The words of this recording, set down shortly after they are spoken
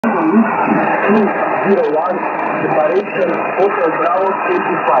201, separation, Hotel Bravo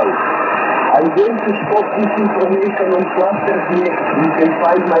 25. I'm going to stop this information on cluster here. You can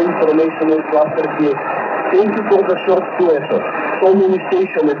find my information on cluster here. Thank you for the short question. So many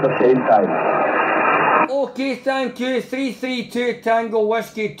stations at the same time. Okay, thank you. 332 Tango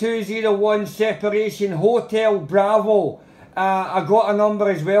Whiskey 201 separation Hotel Bravo. I got a number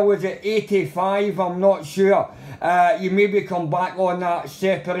as well. Was it 85? I'm not sure. You maybe come back on that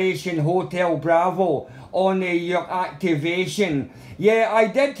separation Hotel Bravo on your activation. Yeah, I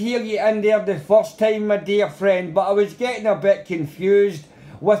did hear you in there the first time, my dear friend, but I was getting a bit confused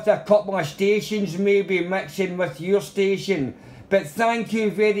with a couple of stations maybe mixing with your station. But thank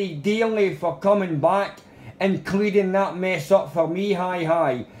you very dearly for coming back and clearing that mess up for me.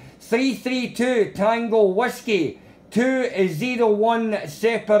 Hi. 332 Tango Whiskey 201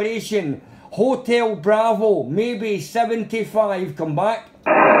 separation Hotel Bravo, maybe 75, come back.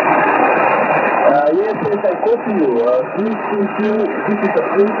 Yes, I copy you. 332, this is a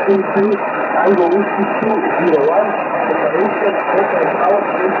 332 Tango Whiskey 201 separation Hotel Bravo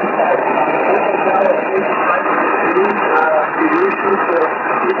 25. Hotel Bravo 25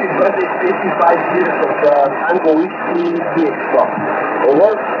 this is birthday 25 years of Tango Whiskey DX Club.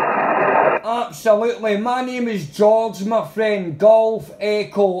 Over? Absolutely. My name is George, my friend. Golf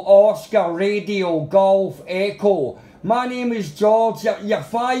Echo Oscar Radio Golf Echo. My name is George. You're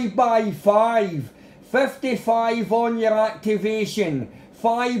 5x5. 55 on your activation.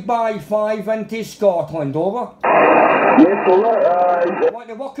 5x5 into Scotland. Over? Yes,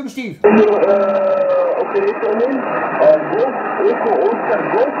 over. Welcome, Steve. Operator name? Golf Echo Oscar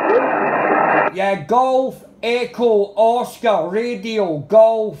Golf. Yeah, Golf Echo Oscar Radio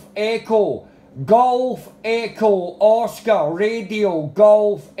Golf Echo. Golf Echo Oscar Radio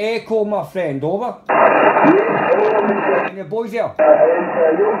Golf Echo, my friend. Over. Yes, and the boys here.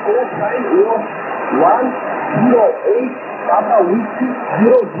 And your call sign was 108 Papa Whiskey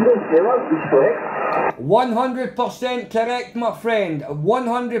 007, is correct? 100% correct, my friend.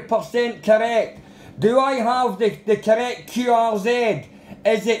 100% correct. Do I have the correct QRZ?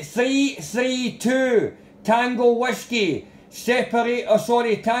 Is it 332 Tango Whiskey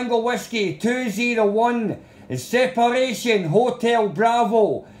Tango Whiskey 201 separation Hotel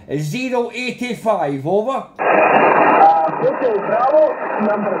Bravo 085, over? Hotel Bravo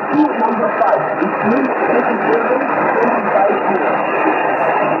number 2, number 5. It means this is building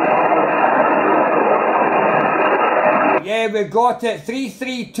 25 years. Yeah, we got it.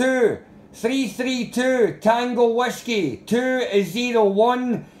 332 Tango Whiskey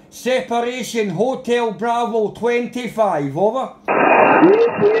 201 separation Hotel Bravo 25, over? Yes,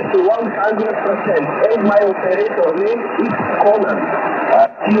 100%. And my operator name is Conan.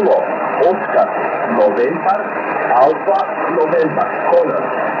 Kilo, Oscar, November, Alpha, November. Conan.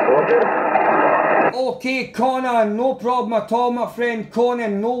 Roger? Okay, Conan, no problem at all, my friend.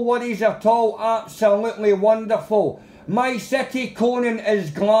 Conan, no worries at all. Absolutely wonderful. My city, Conan,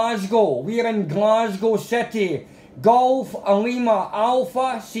 is Glasgow. We're in Glasgow City. Golf Lima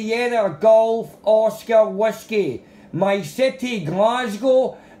Alpha Sierra Golf Oscar Whiskey. My city,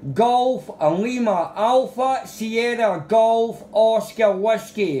 Glasgow. Golf Lima Alpha Sierra Golf Oscar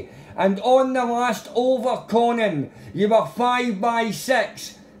Whiskey. And on the last over, Conan, you were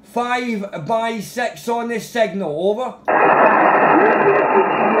 5x6. 5x6 on the signal, over?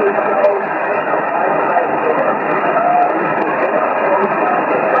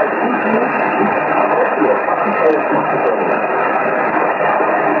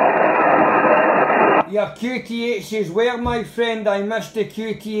 Your QTH is where, my friend? I missed the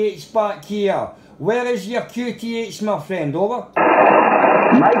QTH back here. Where is your QTH, my friend? Over?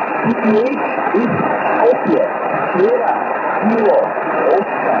 My QTH is Skopje, Sierra, Kilo,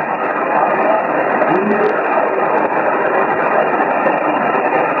 Oscar,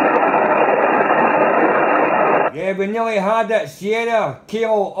 Yeah, we nearly had it. Sierra,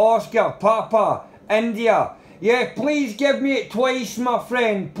 Kilo, Oscar, Papa, India. Yeah, please give me it twice, my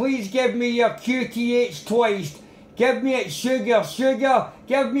friend. Please give me your QTH twice. Give me it sugar.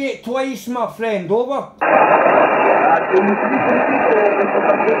 Give me it twice, my friend. Over?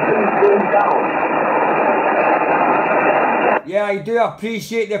 Yeah, I do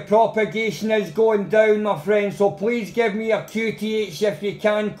appreciate the propagation is going down, my friend. So please give me your QTH if you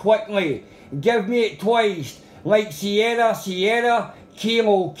can quickly. Give me it twice. Like Sierra,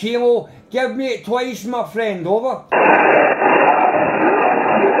 Kilo. Give me it twice, my friend. Over?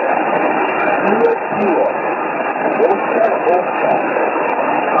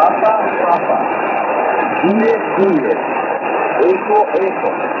 Papa, Echo,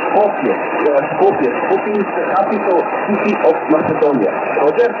 Skopje. Skopje is the capital city of Macedonia.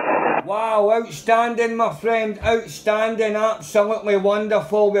 Roger? Wow, outstanding, my friend, outstanding, absolutely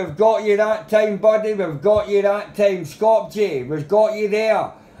wonderful. We've got you that time, buddy, we've got you that time. Skopje, we've got you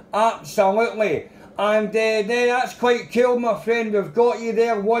there, absolutely. And that's quite cool, my friend, we've got you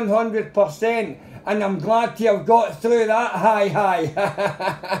there 100%. And I'm glad to have got through that high.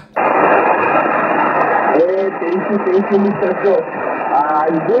 Thank you, Mr. Joe.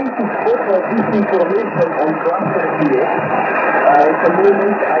 I'm going to focus this information on cluster here. At the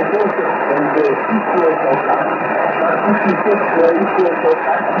moment, I don't understand the equal tax. But if you check the equal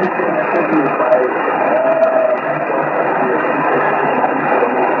tax, you can check it by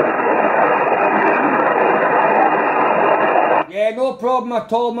Yeah, no problem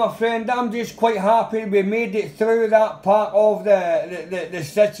at all, my friend. I'm just quite happy we made it through that part of the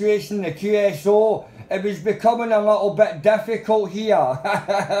situation, the QSO. It was becoming a little bit difficult here,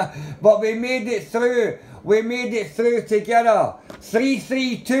 but we made it through. We made it through together.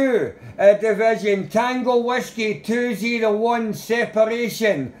 332 Division, Tango Whiskey 201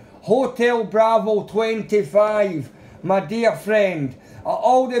 separation, Hotel Bravo 25. My dear friend,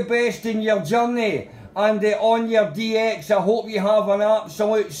 all the best in your journey and on your DX. I hope you have an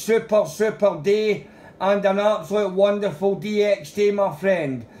absolute super day and an absolute wonderful DX day, my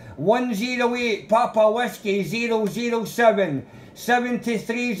friend. 108 Papa Whiskey 007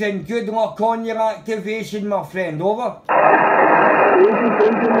 73s, and good luck on your activation, my friend. Over. Thank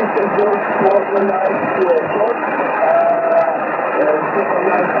you, Mr. George, for the nice talk.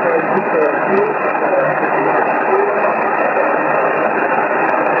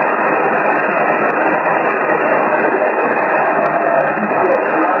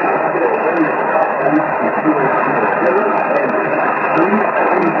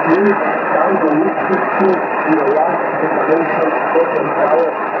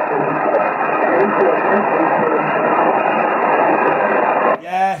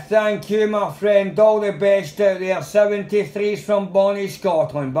 Yeah, thank you, my friend. All the best out there. 73s from Bonnie,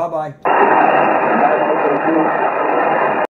 Scotland. Bye-bye.